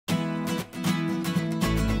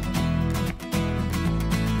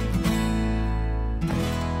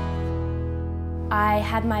I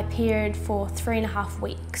had my period for 3.5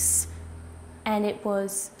 weeks and it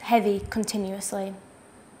was heavy continuously.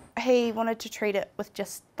 He wanted to treat it with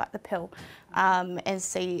just like the pill and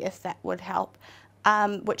see if that would help,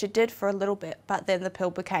 which it did for a little bit, but then the pill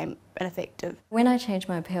became ineffective. When I changed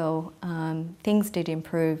my pill, things did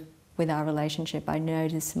improve with our relationship. I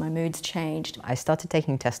noticed my moods changed. I started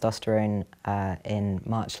taking testosterone in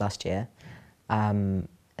March last year.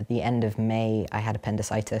 At the end of May, I had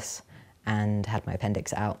appendicitis and had my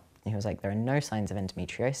appendix out. He was like, there are no signs of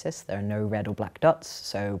endometriosis, there are no red or black dots,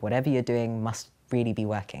 so whatever you're doing must really be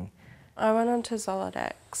working. I went on to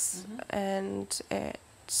Zoladex and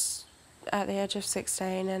it's at the age of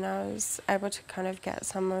 16, and I was able to kind of get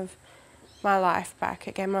some of my life back.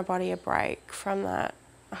 It gave my body a break from that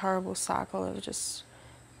horrible cycle of just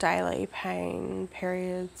daily pain,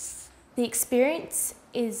 periods. The experience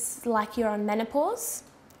is like you're on menopause,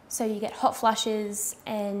 so you get hot flushes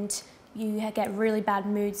and you get really bad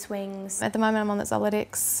mood swings. At the moment I'm on the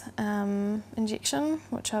Zoladex injection,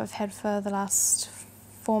 which I've had for the last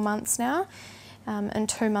 4 months now. In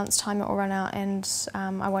 2 months' time it will run out and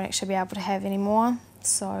I won't actually be able to have any more,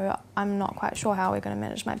 so I'm not quite sure how we're going to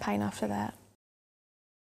manage my pain after that.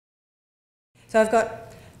 So I've got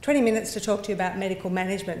 20 minutes to talk to you about medical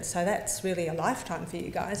management, so that's really a lifetime for you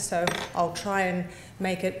guys, so I'll try and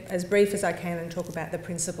make it as brief as I can and talk about the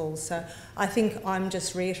principles. So I think I'm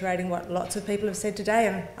just reiterating what lots of people have said today,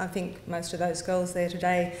 and I think most of those girls there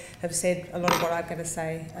today have said a lot of what I'm going to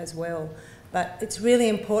say as well. But it's really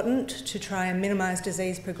important to try and minimise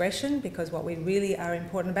disease progression, because what we really are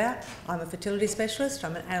important about, I'm a fertility specialist,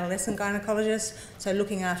 I'm an adolescent gynaecologist, so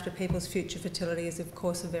looking after people's future fertility is of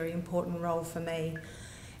course a very important role for me.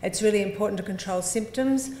 It's really important to control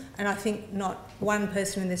symptoms, and I think not one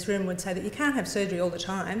person in this room would say that you can't have surgery all the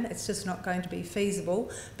time. It's just not going to be feasible,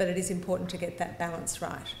 but it is important to get that balance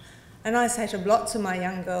right. And I say to lots of my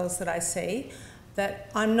young girls that I see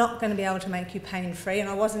that I'm not going to be able to make you pain-free, and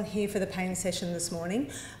I wasn't here for the pain session this morning,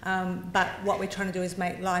 but what we're trying to do is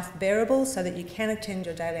make life bearable so that you can attend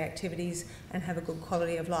your daily activities and have a good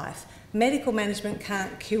quality of life. Medical management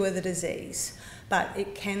can't cure the disease, but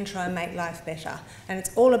it can try and make life better. And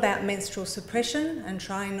it's all about menstrual suppression and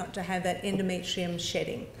trying not to have that endometrium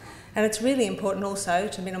shedding. And it's really important also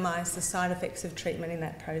to minimise the side effects of treatment in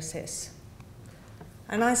that process.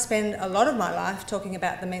 And I spend a lot of my life talking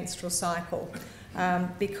about the menstrual cycle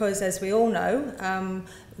because, as we all know,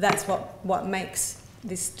 that's what makes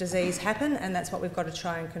this disease happen, and that's what we've got to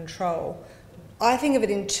try and control. I think of it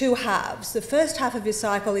in two halves. The first half of your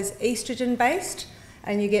cycle is oestrogen based,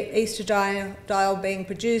 and you get estradiol being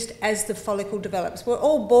produced as the follicle develops. We're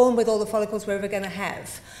all born with all the follicles we're ever going to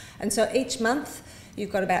have. And so each month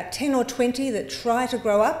you've got about 10 or 20 that try to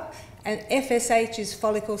grow up, and FSH is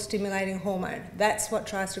follicle stimulating hormone. That's what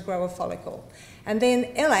tries to grow a follicle. And then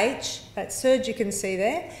LH, that surge you can see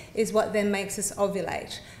there, is what then makes us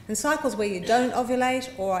ovulate. And cycles where you don't ovulate,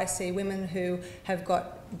 or I see women who have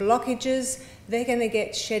got blockages, they're going to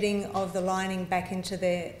get shedding of the lining back into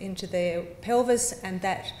their pelvis, and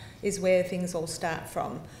that is where things all start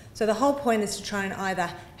from. So the whole point is to try and either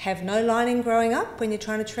have no lining growing up when you're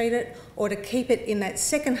trying to treat it, or to keep it in that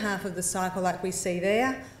second half of the cycle like we see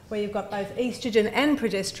there, where you've got both estrogen and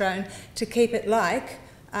progesterone, to keep it like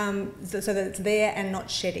so that it's there and not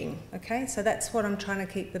shedding. Okay, so that's what I'm trying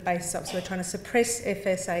to keep the basis of. So we're trying to suppress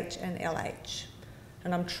FSH and LH,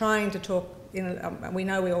 and I'm trying to talk. We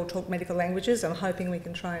know we all talk medical languages. I'm hoping we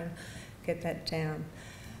can try and get that down.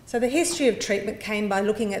 So the history of treatment came by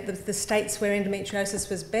looking at the states where endometriosis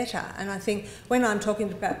was better. And I think when I'm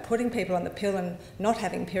talking about putting people on the pill and not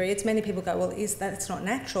having periods, many people go, well, that's not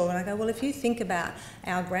natural. And I go, well, if you think about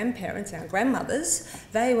our grandparents, our grandmothers,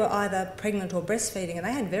 they were either pregnant or breastfeeding, and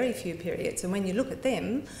they had very few periods. And when you look at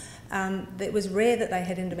them, it was rare that they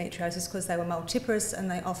had endometriosis because they were multiparous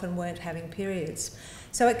and they often weren't having periods.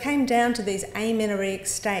 So it came down to these amenorrheic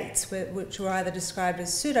states, which were either described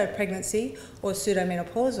as pseudo-pregnancy or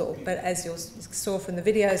pseudo-menopausal. But as you saw from the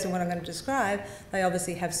videos and what I'm going to describe, they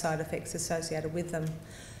obviously have side effects associated with them.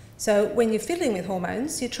 So when you're fiddling with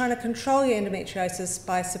hormones, you're trying to control your endometriosis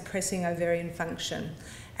by suppressing ovarian function.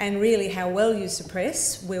 And really how well you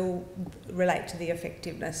suppress will relate to the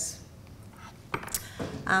effectiveness.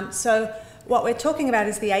 So what we're talking about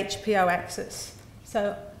is the HPO axis.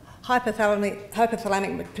 So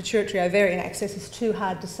hypothalamic pituitary ovarian axis is too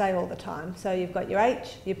hard to say all the time. So you've got your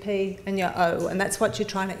H, your P and your O, and that's what you're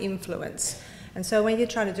trying to influence. And so when you're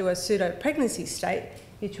trying to do a pseudo-pregnancy state,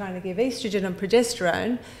 you're trying to give estrogen and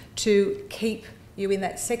progesterone to keep you in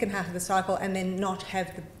that second half of the cycle and then not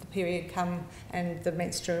have the period come and the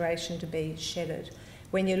menstruation to be shedded.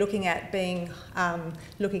 when you're looking at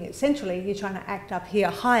looking at centrally, you're trying to act up here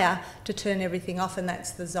higher to turn everything off, and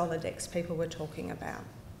that's the Zoladex people were talking about.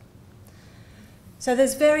 So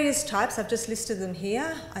there's various types, I've just listed them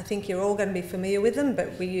here. I think you're all going to be familiar with them,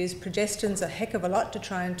 but we use progestins a heck of a lot to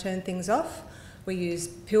try and turn things off. We use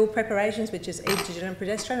pill preparations, which is estrogen and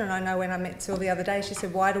progesterone, and I know when I met Sylvie the other day, she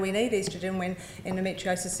said, why do we need estrogen when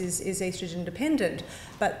endometriosis is estrogen dependent?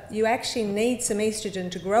 But you actually need some estrogen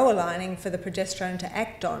to grow a lining for the progesterone to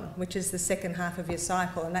act on, which is the second half of your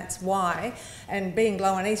cycle, and that's why, and being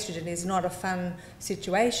low on estrogen is not a fun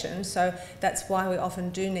situation, so that's why we often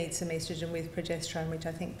do need some estrogen with progesterone, which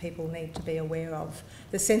I think people need to be aware of.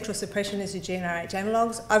 The central suppression is your GnRH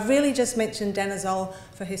analogues. I've really just mentioned danazol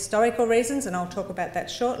for historical reasons, and I'll talk about that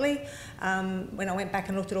shortly. When I went back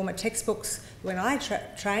and looked at all my textbooks when I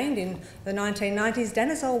trained in the 1990s,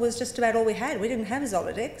 danazol was just about all we had. We didn't have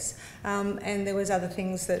Zoladex, and there was other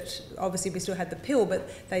things that obviously we still had the pill,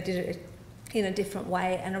 but they did it in a different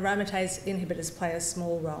way, and aromatase inhibitors play a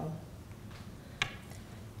small role.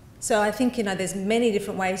 So I think, you know, there's many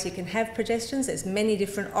different ways you can have progestins. There's many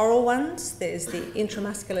different oral ones. There's the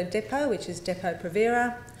intramuscular depot, which is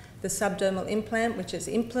Depo-Provera, the subdermal implant, which is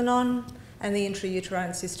Implanon, and the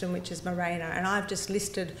intrauterine system, which is Mirena. And I've just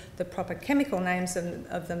listed the proper chemical names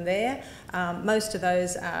of them there. Most of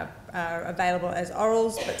those are available as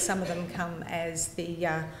orals, but some of them come as the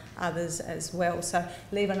others as well. So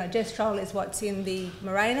levonorgestrel is what's in the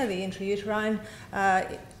Mirena, the intrauterine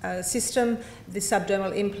system. The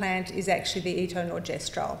subdermal implant is actually the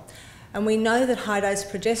etonorgestrel. And we know that high-dose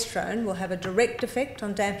progesterone will have a direct effect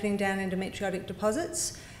on dampening down endometriotic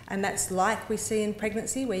deposits, and that's like we see in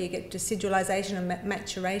pregnancy, where you get decidualization and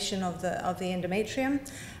maturation of the endometrium,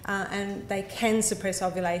 and they can suppress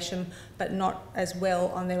ovulation, but not as well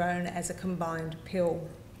on their own as a combined pill.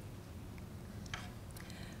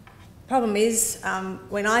 Problem is,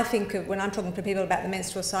 when I'm talking to people about the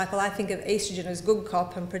menstrual cycle, I think of estrogen as good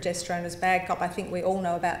cop and progesterone as bad cop. I think we all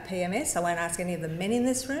know about PMS. I won't ask any of the men in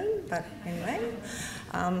this room, but anyway.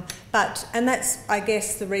 And that's, I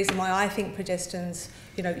guess, the reason why I think progestins,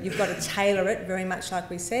 you know, you've got to tailor it very much like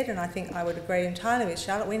we said, and I think I would agree entirely with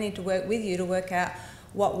Charlotte. We need to work with you to work out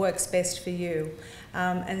what works best for you.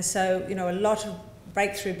 And so, you know, a lot of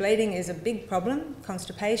breakthrough bleeding is a big problem,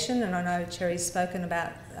 constipation, and I know Cherry's spoken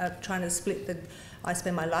about trying to split I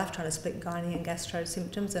spend my life trying to split gynae and gastro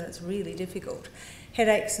symptoms, and it's really difficult.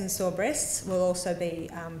 Headaches and sore breasts will also be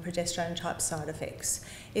progesterone type side effects.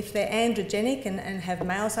 If they're androgenic and have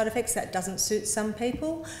male side effects, that doesn't suit some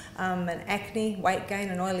people. And acne, weight gain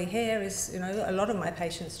and oily hair is, you know, a lot of my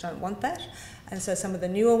patients don't want that. And so some of the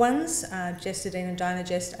newer ones, Gestadine and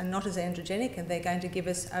Dynagest, are not as androgenic, and they're going to give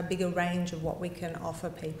us a bigger range of what we can offer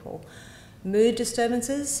people. Mood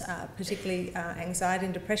disturbances, particularly anxiety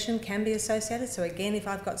and depression, can be associated. So again, if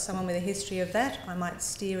I've got someone with a history of that, I might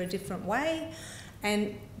steer a different way.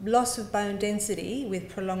 And loss of bone density with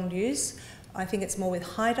prolonged use, I think it's more with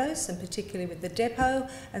high dose, and particularly with the depot,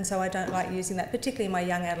 and so I don't like using that, particularly in my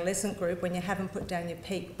young adolescent group. When you haven't put down your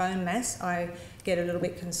peak bone mass, I get a little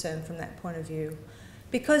bit concerned from that point of view.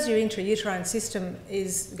 Because your intrauterine system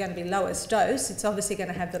is going to be lowest dose, it's obviously going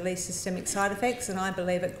to have the least systemic side effects, and I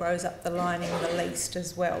believe it grows up the lining the least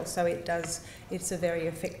as well. So it's a very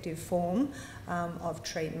effective form of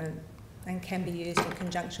treatment and can be used in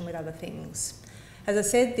conjunction with other things. As I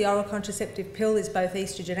said, the oral contraceptive pill is both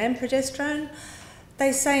estrogen and progesterone.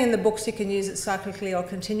 They say in the books you can use it cyclically or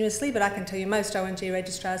continuously, but I can tell you most O&G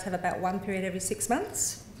registrars have about one period every 6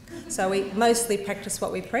 months. So we mostly practice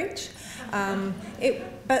what we preach.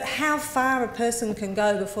 But how far a person can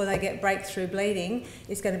go before they get breakthrough bleeding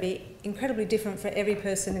is going to be incredibly different for every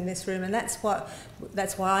person in this room, and that's what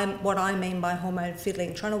I mean by hormone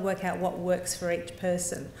fiddling, trying to work out what works for each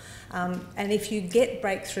person. And if you get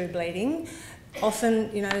breakthrough bleeding, often,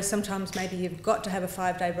 you know, sometimes maybe you've got to have a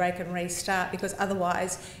 5-day break and restart, because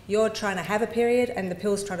otherwise you're trying to have a period and the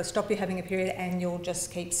pill's trying to stop you having a period, and you'll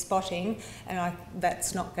just keep spotting, and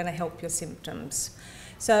that's not going to help your symptoms.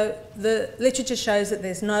 So the literature shows that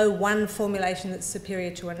there's no one formulation that's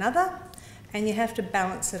superior to another, and you have to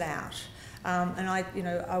balance it out.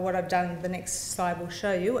 What I've done, the next slide will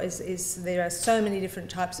show you, is there are so many different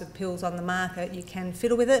types of pills on the market. You can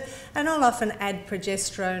fiddle with it, and I'll often add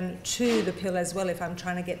progesterone to the pill as well if I'm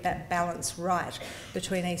trying to get that balance right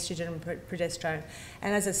between estrogen and progesterone.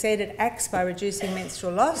 And as I said, it acts by reducing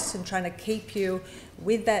menstrual loss and trying to keep you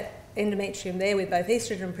with that endometrium there with both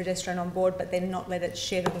estrogen and progesterone on board, but then not let it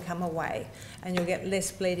shed and come away. And you'll get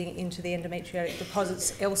less bleeding into the endometriotic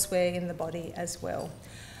deposits elsewhere in the body as well.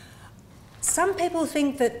 Some people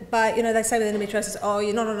think that by, you know, they say with endometriosis, oh,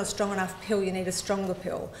 you're not on a strong enough pill, you need a stronger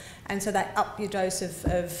pill. And so they up your dose of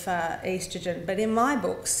oestrogen. But in my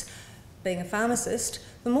books, being a pharmacist,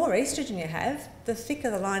 the more oestrogen you have, the thicker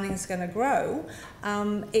the lining is going to grow.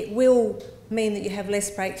 It will mean that you have less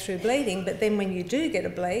breakthrough bleeding, but then when you do get a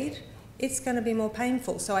bleed, it's going to be more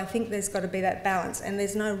painful. So I think there's got to be that balance, and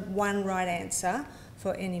there's no one right answer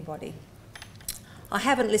for anybody. I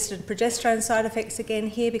haven't listed progesterone side effects again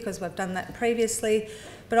here because we've done that previously,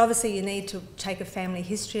 but obviously you need to take a family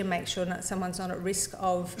history and make sure that someone's not at risk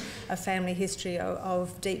of a family history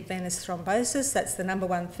of deep venous thrombosis. That's the number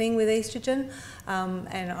one thing with oestrogen,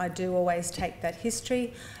 and I do always take that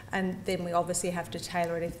history, and then we obviously have to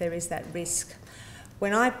tailor it if there is that risk.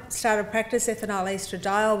 When I started practice, ethinyl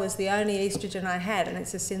estradiol was the only oestrogen I had, and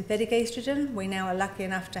it's a synthetic oestrogen. We now are lucky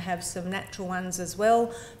enough to have some natural ones as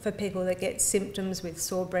well for people that get symptoms with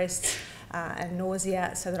sore breasts and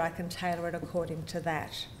nausea, so that I can tailor it according to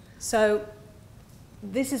that. So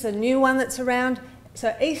this is a new one that's around.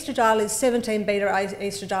 So estradiol is 17-beta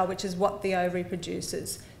estradiol, which is what the ovary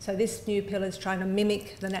produces. So this new pill is trying to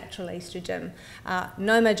mimic the natural oestrogen.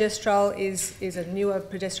 Normogestrol is a newer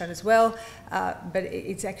progesterone as well, but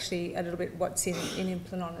it's actually a little bit what's in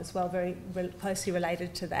Implanon as well, very closely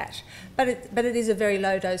related to that. But it is a very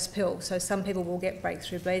low dose pill, so some people will get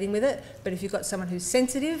breakthrough bleeding with it, but if you've got someone who's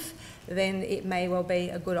sensitive, then it may well be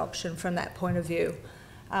a good option from that point of view.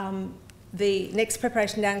 The next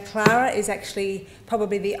preparation down, Clara, is actually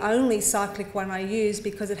probably the only cyclic one I use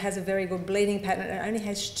because it has a very good bleeding pattern. It only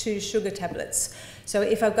has 2 sugar tablets. So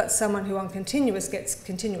if I've got someone who on continuous gets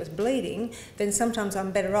continuous bleeding, then sometimes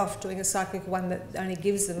I'm better off doing a cyclic one that only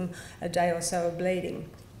gives them a day or so of bleeding.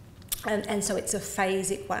 And so it's a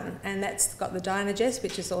phasic one, and that's got the GnRH,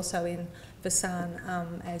 which is also in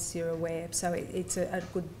Vasan, as you're aware. So it's a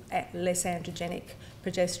good, less androgenic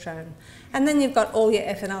progesterone. And then you've got all your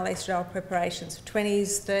ethinyl estradiol preparations,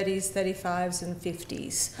 20s, 30s, 35s and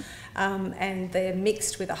 50s. And they're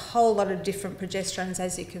mixed with a whole lot of different progesterones,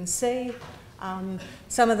 as you can see.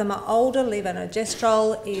 Some of them are older.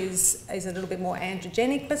 Levonorgestrel is a little bit more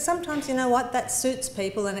androgenic, but sometimes, you know what, that suits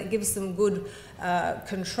people and it gives them good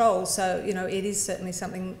control. So, you know, it is certainly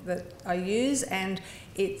something that I use, and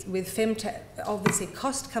it, with Femtech, obviously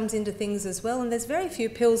cost comes into things as well, and there's very few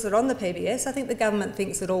pills that are on the PBS. I think the government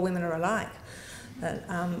thinks that all women are alike, but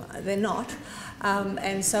they're not.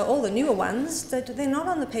 And so all the newer ones, they're not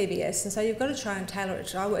on the PBS, and so you've got to try and tailor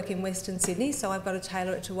it. I work in Western Sydney, so I've got to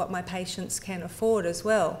tailor it to what my patients can afford as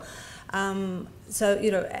well. So,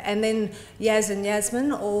 you know, and then Yaz and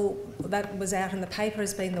Yasmin, all that was out in the paper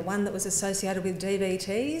as being the one that was associated with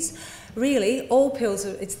DVTs. Really, all pills,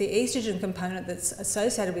 it's the estrogen component that's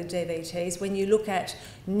associated with DVTs. When you look at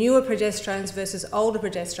newer progesterones versus older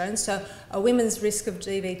progesterones, so a woman's risk of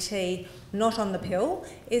DVT not on the pill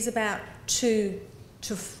is about 2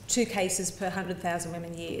 cases per 100,000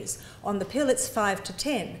 women years. On the pill, it's 5 to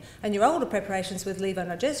 10. And your older preparations with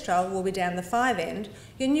levonorgestrel will be down the 5 end.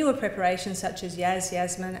 Your newer preparations, such as Yaz,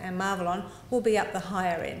 Yasmin and Marvelon, will be up the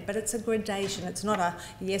higher end. But it's a gradation. It's not a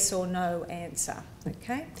yes or no answer.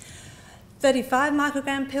 Okay? 35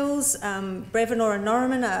 microgram pills, Brevanor and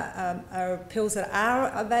Noromin are pills that are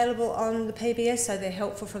available on the PBS, so they're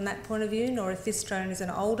helpful from that point of view. Norethistrone is an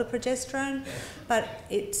older progesterone, but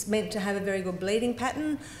it's meant to have a very good bleeding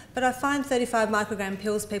pattern. But I find 35 microgram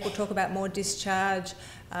pills, people talk about more discharge,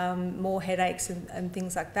 more headaches and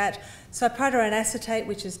things like that. So Cyproterone acetate,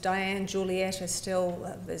 which is Diane, Juliet,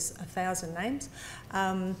 Estelle, there's 1,000 names.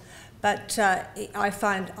 But I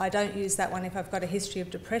find I don't use that one if I've got a history of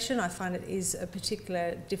depression. I find it is a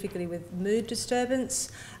particular difficulty with mood disturbance.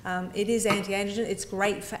 It is anti-androgen. It's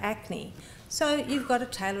great for acne. So you've got to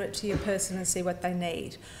tailor it to your person and see what they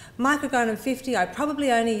need. Microgynon 50 I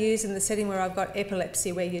probably only use in the setting where I've got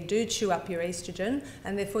epilepsy, where you do chew up your estrogen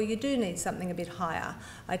and therefore you do need something a bit higher.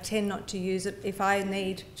 I tend not to use it. If I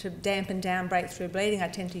need to dampen down breakthrough bleeding, I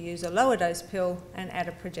tend to use a lower dose pill and add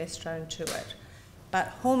a progesterone to it. But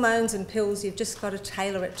hormones and pills, you've just got to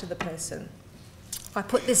tailor it to the person. I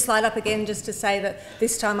put this slide up again just to say that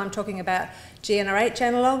this time I'm talking about GnRH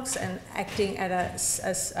analogues and acting at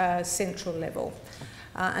a central level.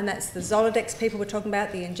 And that's the Zoladex people were talking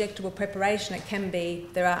about, the injectable preparation. It can be,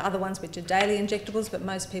 there are other ones which are daily injectables, but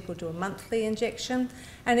most people do a monthly injection,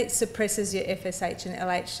 and it suppresses your FSH and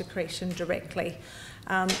LH secretion directly.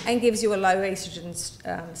 And gives you a low estrogen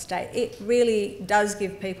state. It really does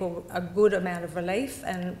give people a good amount of relief,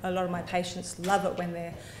 and a lot of my patients love it when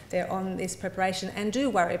they're on this preparation and do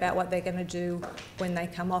worry about what they're going to do when they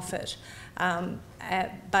come off it.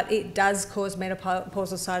 But it does cause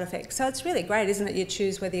menopausal side effects. So it's really great, isn't it? You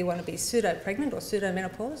choose whether you want to be pseudo-pregnant or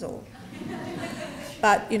pseudo-menopausal.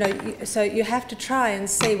 But, you know, so you have to try and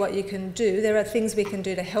see what you can do. There are things we can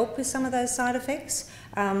do to help with some of those side effects.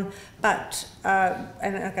 And like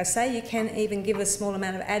I say, you can even give a small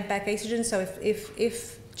amount of add-back estrogen. So if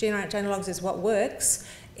GnRH analogues is what works,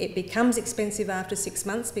 it becomes expensive after 6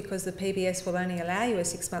 months because the PBS will only allow you a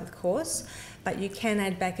 6-month course. But you can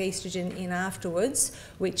add back estrogen in afterwards,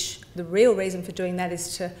 which the real reason for doing that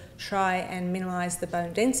is to try and minimise the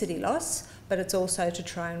bone density loss, but it's also to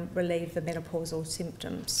try and relieve the menopausal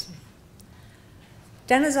symptoms.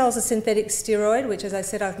 Danazol is a synthetic steroid, which, as I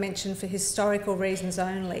said, I've mentioned for historical reasons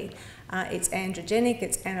only. It's androgenic,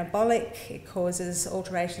 it's anabolic, it causes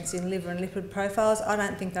alterations in liver and lipid profiles. I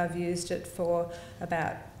don't think I've used it for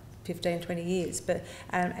about 15, 20 years, but,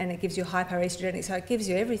 and it gives you hyperestrogenic, so it gives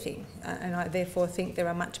you everything. And I therefore think there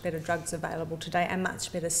are much better drugs available today and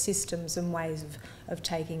much better systems and ways of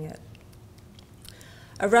taking it.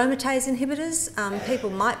 Aromatase inhibitors,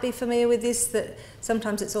 people might be familiar with this, that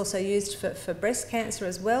sometimes it's also used for breast cancer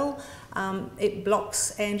as well. It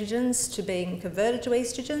blocks androgens to being converted to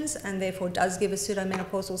estrogens and therefore does give a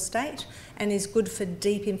pseudomenopausal state and is good for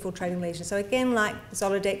deep infiltrating lesions. So again, like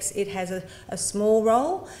Zoladex, it has a small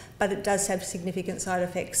role, but it does have significant side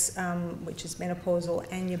effects, which is menopausal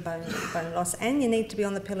and your bone loss. And you need to be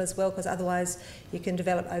on the pill as well, because otherwise you can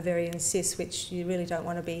develop ovarian cysts, which you really don't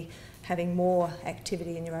want to be having more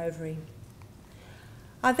activity in your ovary.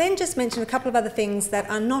 I then just mentioned a couple of other things that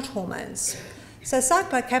are not hormones. So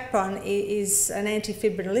cyclocapron is an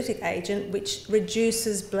antifibrinolytic agent which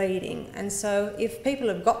reduces bleeding, and so if people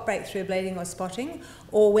have got breakthrough bleeding or spotting,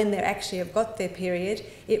 or when they actually have got their period,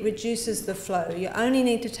 it reduces the flow. You only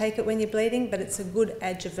need to take it when you're bleeding, but it's a good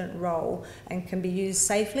adjuvant role and can be used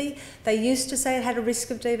safely. They used to say it had a risk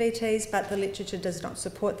of DVTs, but the literature does not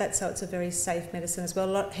support that, so it's a very safe medicine as well.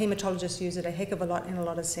 Haematologists use it a heck of a lot in a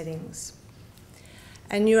lot of settings.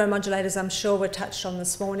 And neuromodulators, I'm sure, were touched on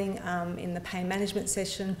this morning in the pain management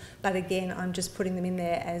session, but again, I'm just putting them in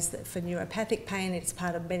there as for neuropathic pain. It's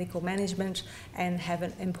part of medical management and have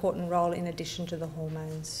an important role in addition to the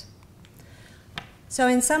hormones. So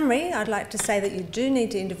in summary, I'd like to say that you do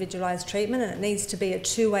need to individualise treatment, and it needs to be a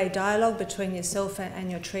two-way dialogue between yourself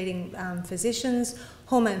and your treating physicians.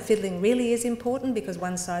 Hormone fiddling really is important because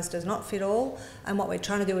one size does not fit all, and what we're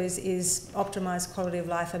trying to do is optimise quality of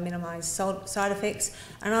life and minimise side effects.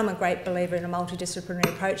 And I'm a great believer in a multidisciplinary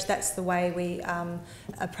approach. That's the way we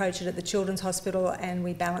approach it at the Children's Hospital, and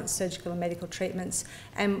we balance surgical and medical treatments.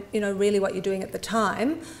 And you know, really what you're doing at the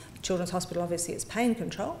time, Children's Hospital obviously it's pain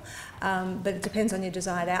control, but it depends on your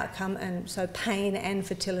desired outcome, and so pain and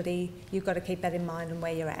fertility, you've got to keep that in mind and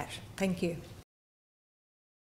where you're at. Thank you.